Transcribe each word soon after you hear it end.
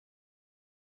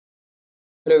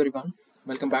Hello everyone,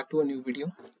 welcome back to a new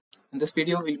video. In this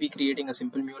video, we'll be creating a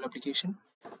simple Mule application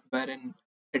wherein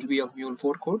it will be of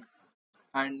Mule4 code,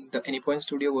 and the Anypoint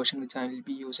Studio version which I will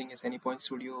be using is Anypoint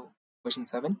Studio version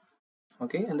 7.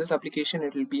 Okay, in this application,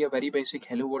 it will be a very basic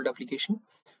Hello World application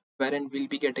wherein we'll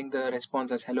be getting the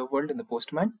response as Hello World in the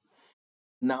postman.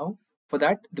 Now, for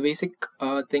that, the basic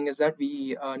thing is that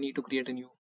we need to create a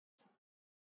new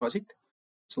project.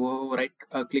 So,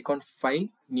 click on File,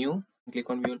 New, and click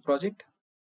on Mule Project.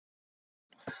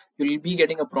 You will be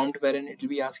getting a prompt wherein it will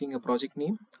be asking a project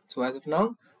name. So as of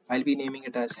now, I'll be naming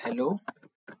it as hello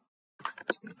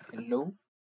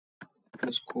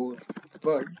underscore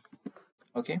world.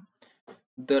 Okay,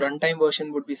 the runtime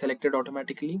version would be selected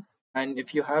automatically, and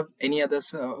if you have any other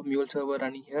mule server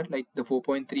running here like the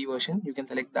 4.3 version, you can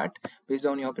select that based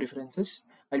on your preferences.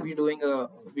 I'll be doing a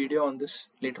video on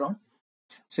this later on.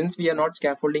 Since we are not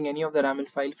scaffolding any of the raml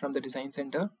file from the design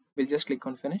center, we'll just click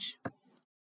on finish.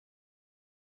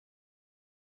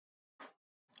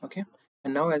 Okay,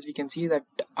 and now as we can see that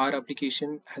our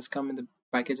application has come in the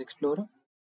package explorer.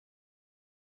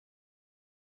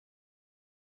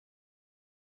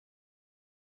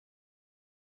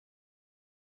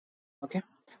 Okay,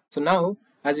 so now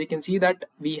as we can see that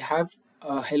we have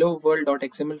a hello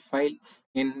world.xml file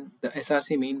in the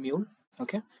src main mule.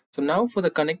 Okay, so now for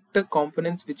the connector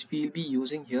components which we'll be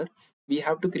using here, we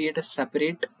have to create a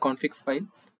separate config file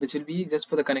which will be just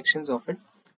for the connections of it.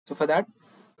 So for that,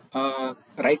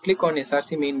 right click on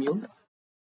src main mule,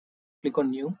 click on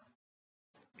new,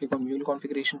 click on mule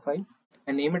configuration file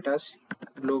and name it as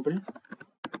global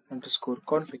underscore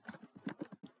config.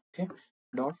 Okay,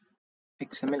 dot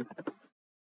xml.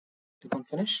 Click on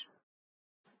finish.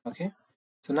 Okay,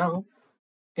 so now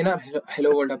in our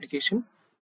hello world application,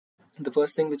 the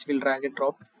first thing which we'll drag and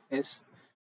drop is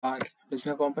our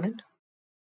listener component.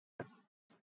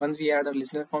 Once we add our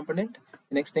listener component,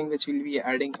 the next thing which we'll be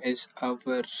adding is our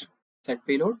set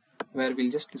payload, where we'll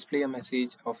just display a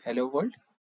message of hello world.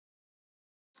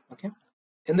 Okay,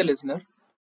 in the listener,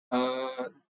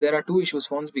 there are two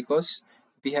issues. Once because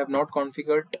we have not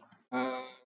configured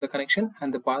the connection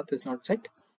and the path is not set.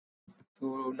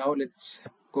 So now let's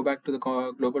go back to the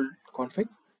global config.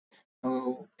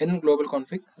 Now in global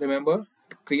config, remember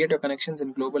to create your connections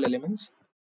in global elements.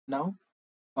 Now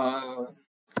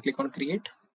click on create,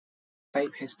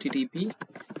 type http,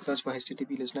 search for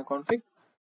http listener config,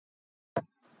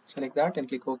 select that and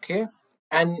click OK,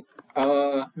 and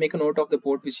make a note of the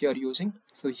port which you are using.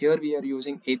 So here we are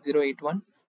using 8081.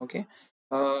 Okay,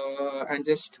 and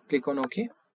just click on OK.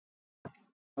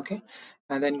 Okay,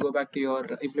 and then go back to your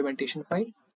implementation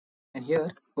file, and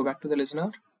here go back to the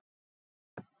listener.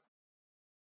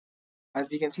 As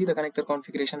we can see, the connector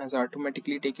configuration has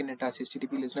automatically taken it as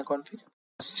http listener config.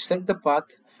 Set the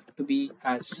path to be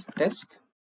as test.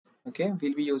 Okay,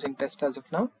 we'll be using test as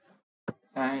of now,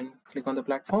 and click on the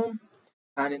platform,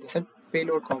 and in the set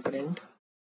payload component,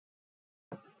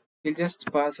 we'll just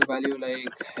pass a value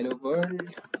like hello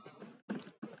world,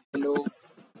 hello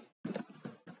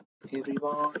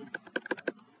everyone.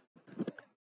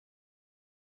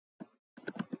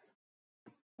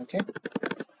 Okay,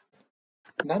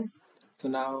 done. So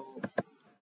now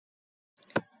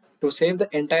to save the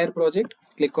entire project,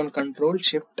 click on Ctrl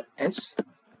Shift S.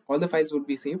 All the files would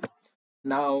be saved.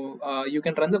 Now you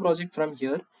can run the project from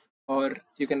here, or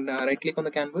you can right click on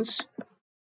the canvas.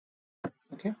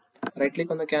 Okay, right click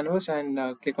on the canvas and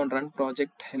click on Run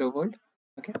Project Hello World.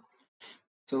 Okay,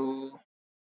 so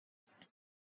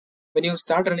when you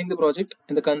start running the project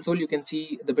in the console, you can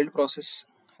see the build process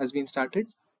has been started.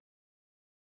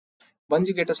 Once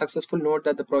you get a successful node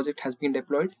that the project has been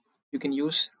deployed, you can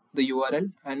use the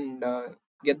URL and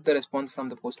get the response from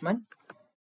the postman.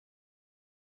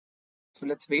 So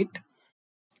let's wait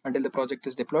until the project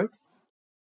is deployed.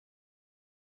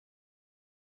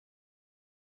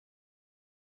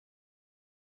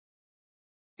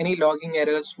 Any logging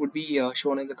errors would be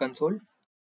shown in the console,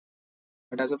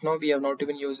 but as of now we have not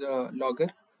even used a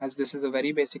logger, as this is a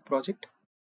very basic project.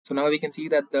 So now we can see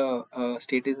that the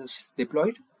status is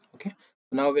deployed. Okay,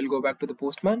 so now we'll go back to the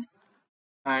postman,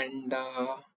 and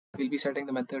we'll be setting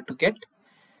the method to get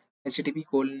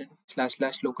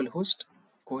http://localhost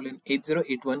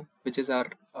 8081, which is our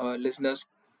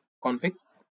listeners config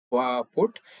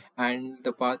port, and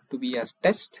the path to be as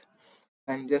test,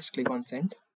 and just click on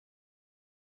send,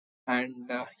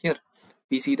 and here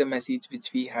we see the message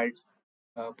which we had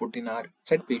put in our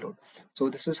set payload. So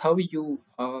this is how you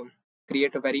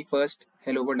create a very first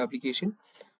hello world application.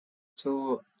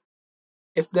 So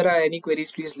if there are any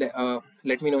queries, please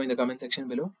let me know in the comment section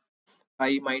below.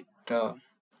 I might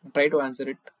try to answer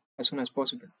it as soon as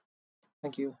possible.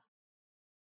 Thank you.